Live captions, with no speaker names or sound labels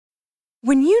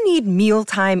When you need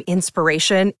mealtime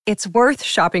inspiration, it's worth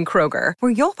shopping Kroger,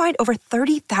 where you'll find over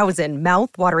 30,000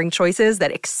 mouth-watering choices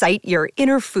that excite your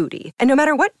inner foodie. And no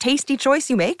matter what tasty choice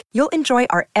you make, you'll enjoy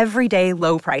our everyday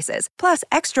low prices, plus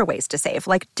extra ways to save,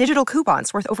 like digital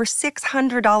coupons worth over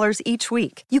 $600 each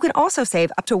week. You can also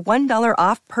save up to $1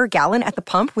 off per gallon at the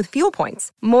pump with fuel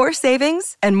points. More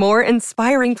savings and more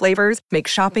inspiring flavors make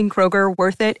shopping Kroger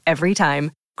worth it every time.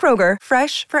 Kroger,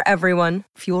 fresh for everyone.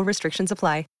 Fuel restrictions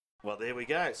apply. Well, there we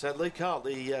go. So Leigh Cole,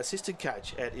 the assistant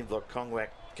coach at Inverloch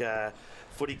Kongwak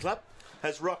Footy Club,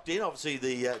 has rocked in. Obviously,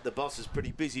 the boss is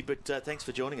pretty busy, but thanks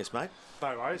for joining us, mate.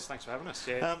 No worries. Thanks for having us.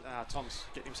 Yeah, Tom's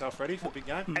getting himself ready for the big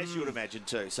game. As you would imagine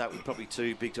too, so it was probably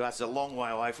too big to us. It's a long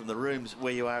way away from the rooms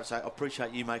where you are, so I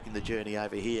appreciate you making the journey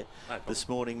over here this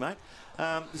morning, mate.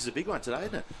 This is a big one today,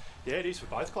 isn't it? Yeah, it is for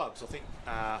both clubs. I think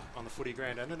on the footy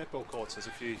ground and the netball courts, there's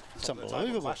a few. It's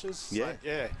unbelievable. Flashes. Yeah. So,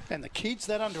 yeah. And the kids,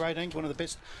 that under-18 is one of the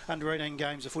best under-18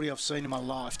 games of footy I've seen in my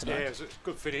life today. Yeah, it was a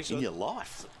good finish. In your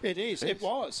life. It is. It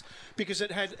was. Because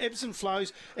it had ebbs and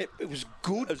flows. It was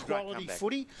good quality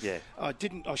footy. Yeah.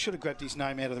 I should have grabbed his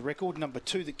name out of the record. Number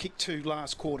 2 that kicked 2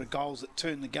 last quarter goals that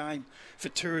turned the game for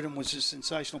Tooradin was a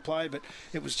sensational play, but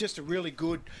it was just a really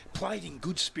good, played in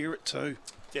good spirit too.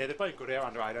 Yeah, they've been good, our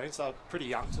under-18s. They're pretty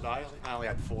young today. I think they only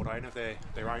had 14 of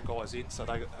their own guys in, so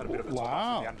they had a bit of a top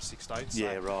up from the under-16s. So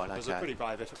yeah, right, okay. It was a pretty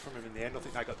brave effort from them in the end. I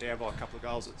think they got down by a couple of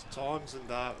goals at times and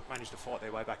managed to fight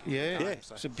their way back in. Yeah, the game,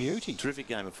 so. It's a beauty. Terrific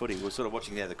game of footy. We're sort of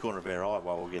watching out the corner of our eye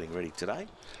while we're getting ready today.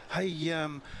 Hey,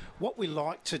 what we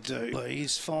like to do, Leigh,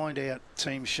 is find out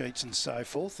team sheets and so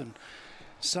forth, and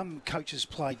some coaches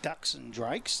play ducks and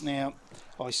drakes. Now,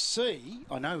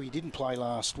 I know he didn't play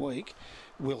last week.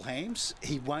 Will Hams,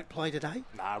 he won't play today?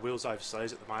 Nah, Will's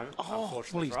overseas at the moment. Oh,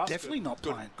 unfortunately well, he's for us. definitely not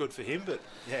playing. Good for him, but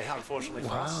yeah, unfortunately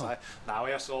for us. So, no,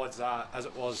 our side's as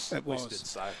it was listed.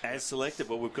 So. As selected,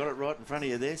 well, we've got it right in front of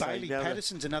you there. Bailey so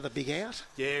Patterson's another big out.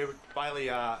 Yeah, Bailey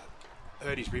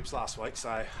hurt his ribs last week,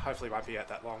 so hopefully he won't be out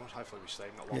that long. Hopefully we see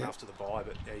him not long after the bye,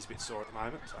 but yeah, he's a bit sore at the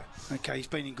moment. So. Okay, he's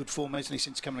been in good form, hasn't he,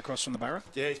 since coming across from the Borough?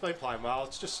 Yeah, he's been playing well.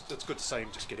 It's good to see him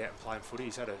just get out and play footy.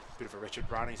 He's had a bit of a wretched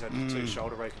run. He's had 2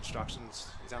 shoulder reconstructions.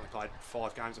 He's only played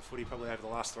 5 games of footy probably over the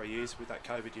last 3 years with that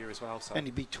COVID year as well. So. And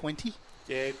he'd be 20?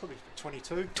 Yeah, probably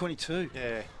 22. 22?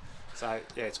 Yeah. So,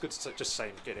 yeah, it's good to just see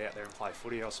him get out there and play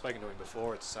footy. I was speaking to him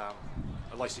before. It's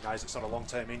at least he knows it's not a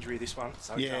long-term injury, this one.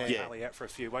 So he's only out for a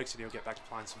few weeks and he'll get back to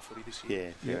playing some footy this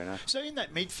year. Yeah, fair enough. So in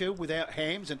that midfield without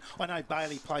Hams, and I know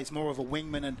Bailey plays more of a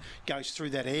wingman and goes through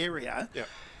that area,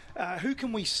 who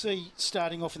can we see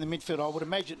starting off in the midfield? I would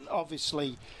imagine,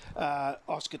 obviously,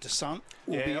 Oscar Toussaint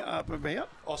will be up about.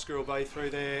 Oscar will be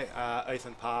through there.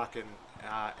 Ethan Park and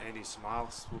Andy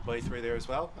Smiles will be through there as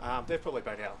well. They've probably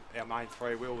been our main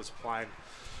 3. Will was playing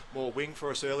more wing for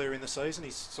us earlier in the season.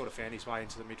 He's sort of found his way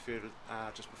into the midfield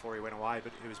just before he went away,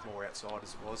 but he was more outside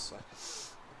as it was. So.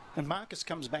 And Marcus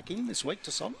comes back in this week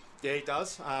to Son? Yeah, he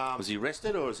does. Was he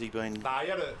rested or has he been... No, he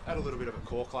had a little bit of a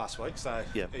cork last week, so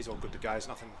he's all good to go. It's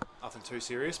nothing too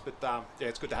serious, but yeah,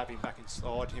 it's good to have him back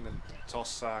inside. Him and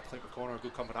Toss, Clint McCorner, a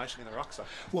good combination in the ruck. So.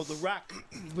 Well, the ruck,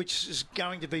 which is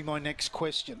going to be my next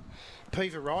question.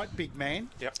 Pever Wright, big man.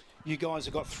 Yep. You guys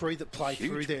have got 3 that play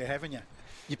through there, haven't you?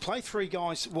 You play 3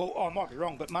 guys, well, I might be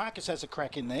wrong, but Marcus has a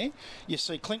crack in there. You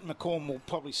see Clinton McCorm will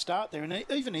probably start there, and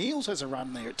even Eels has a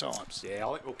run there at times. Yeah,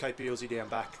 I think we'll keep Eelsy down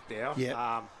back now. Yep.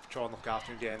 Try and look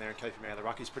after him down there and keep him out of the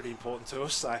ruck. He's pretty important to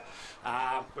us. So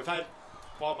we've had,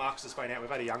 while Marcus has been out, we've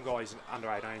had a young guy, he's under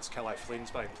 18s, Calais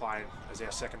Flynn's been playing as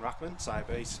our second ruckman, so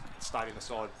he's starting the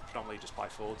side predominantly just play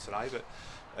forwards today, but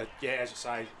yeah, as you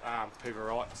say, Pever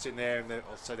Wright's in there, and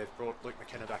also they've brought Luke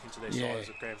McKenna back into their side as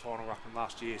a grand final ruckman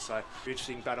last year, so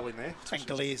interesting battle in there. And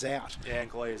Galier's out. Yeah,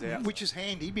 and Galier's out. Which is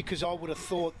handy, because I would have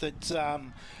thought that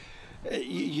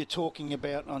you're talking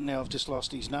about, now I've just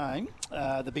lost his name,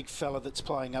 the big fella that's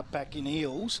playing up back in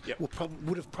Eels,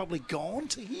 would have probably gone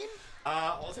to him.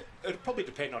 I think it'd probably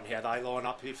depend on how they line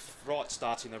up. If Wright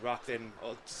starts in the ruck, then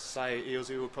I'd say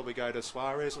Eelsy will probably go to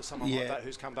Suarez or someone like that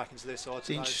who's come back into their side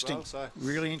today interesting. as well. So.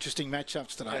 Really interesting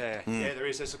matchups today. Yeah, there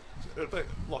is. It'll be,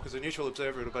 like as a neutral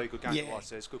observer, it'll be a good game to watch.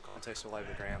 There's good contest all over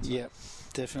the ground. So. Yeah,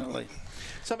 definitely.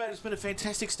 So, mate, it's been a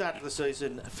fantastic start to the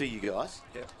season for you guys.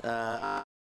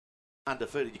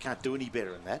 Undefeated, you can't do any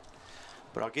better than that.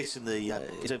 But I guess in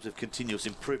terms of continuous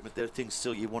improvement, there are things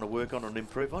still you want to work on and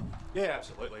improve on? Yeah,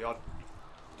 absolutely.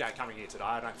 Coming here today,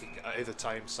 I don't think either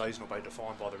team's season will be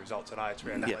defined by the result today. It's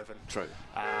round 11. True.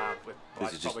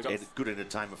 This is just good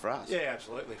entertainment for us. Yeah,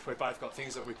 absolutely. We've both got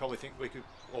things that we probably think we could,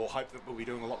 or hope that we'll be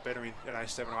doing a lot better in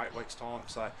 7 or 8 weeks' time.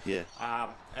 So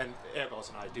and our guys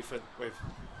are no different.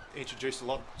 introduced a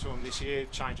lot to them this year.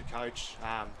 Change of coach,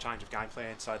 change of game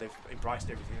plan. So they've embraced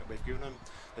everything that we've given them.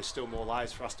 There's still more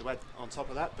layers for us to add on top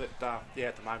of that, but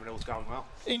at the moment all's going well.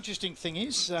 Interesting thing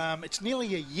is, it's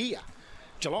nearly a year.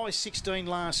 July 16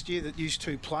 last year that you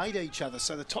two played each other.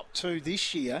 So the top two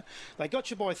this year, they got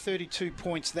you by 32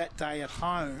 points that day at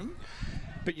home,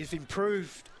 but you've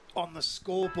improved on the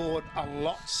scoreboard a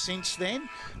lot since then,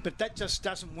 but that just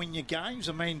doesn't win your games.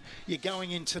 I mean, you're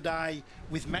going in today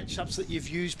with matchups that you've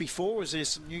used before. Is there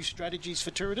some new strategies for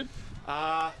Tooradin?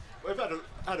 We've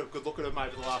had a good look at them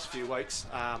over the last few weeks,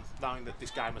 knowing that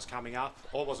this game was coming up.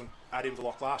 I wasn't at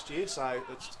Inverloch last year, so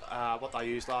it's, what they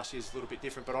used last year is a little bit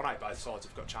different, but I know both sides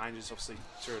have got changes. Obviously,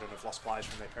 Tooradin have lost players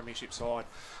from their premiership side.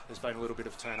 There's been a little bit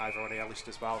of turnover on our list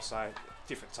as well, so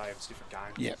different teams, different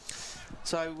games. Yeah.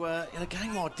 So, in a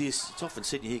game like this, it's often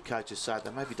said you hear coaches say they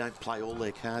maybe don't play all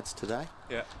their cards today.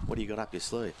 Yeah. What do you got up your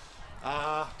sleeve?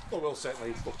 Well, we'll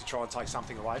certainly look to try and take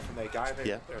something away from their game.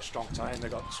 They're a strong team.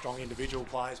 They've got strong individual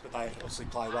players, but they obviously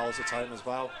play well as a team as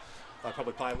well. They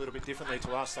probably play a little bit differently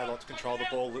to us. They like to control the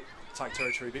ball, take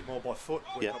territory a bit more by foot.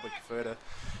 We probably prefer to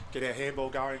get our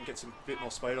handball going and get some bit more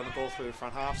speed on the ball through the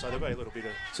front half. So there'll be a little bit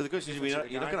of... So the question is,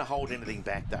 you're not going to hold anything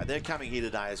back, though. They're coming here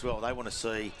today as well. They want to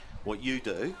see what you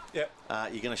do. Yep.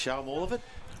 You're going to show them all of it?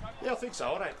 Yeah, I think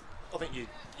so. I think you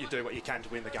do what you can to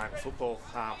win the game of football.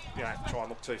 You don't try and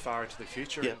look too far into the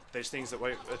future. Yep. And there's things that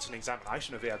it's an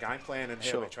examination of our game plan and how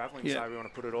Sure. we're travelling. Yeah. So we want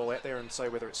to put it all out there and see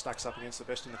whether it stacks up against the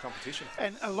best in the competition.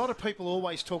 And a lot of people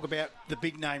always talk about the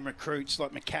big name recruits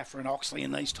like McCaffrey and Oxley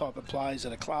and these type of players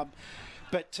at a club.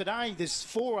 But today there's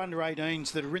 4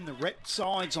 under-18s that are in the rep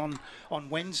sides on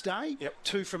Wednesday, Yep.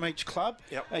 2 from each club.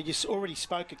 Yep. You already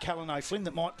spoke of Callan O'Flynn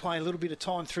that might play a little bit of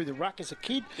time through the ruck as a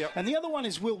kid. Yep. And the other one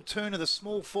is Will Turner, the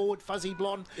small forward, fuzzy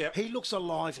blonde. Yep. He looks a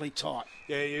lively type.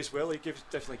 Yeah, he is. Well, he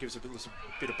definitely gives a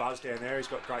bit of buzz down there. He's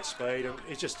got great speed, and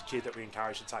he's just a kid that we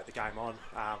encourage to take the game on.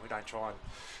 We don't try and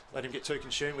let him get too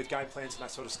consumed with game plans and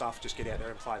that sort of stuff. Just get out there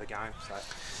and play the game. So.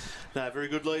 No, very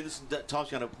good, Leigh. Listen,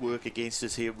 time's going to work against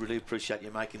us here. Really appreciate you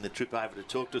making the trip over to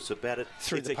talk to us about it.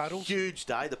 Through the puddles. It's a huge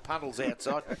day. The puddles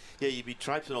outside. Yeah, you'd be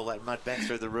traipsing all that mud back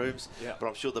through the rooms. Yeah. But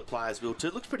I'm sure the players will too.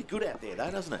 It looks pretty good out there,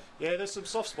 though, doesn't it? Yeah, there's some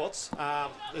soft spots.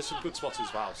 There's some good spots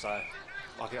as well. So,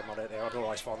 lucky I'm not out there. I'd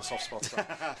always find the soft spots.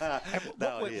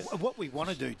 So. What we want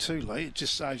to do too, Leigh, it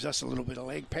just saves us a little bit of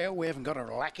leg power. We haven't got a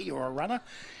lackey or a runner.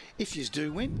 If you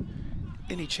do win,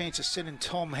 any chance of sending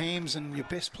Tom Hams and your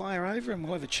best player over and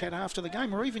we'll have a chat after the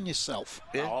game, or even yourself?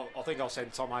 Yeah. I think I'll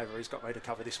send Tom over. He's got me to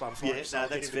cover this one for Yeah, him. So no, I'll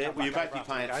get that's him to fair. come Well, you'll back both be over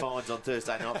after paying the game. fines on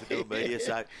Thursday night for doing media,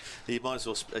 so you might as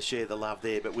well share the love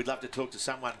there. But we'd love to talk to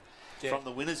someone from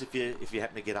the winners. If you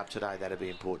happen to get up today, that'd be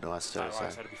important to us too. No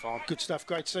worries, that'll be fine. Good stuff,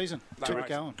 great season. No Keep it worries.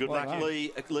 going. Good Well luck,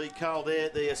 done. Leigh Cole there,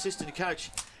 the assistant coach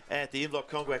at the Inverloch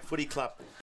Kongwak Footy Club.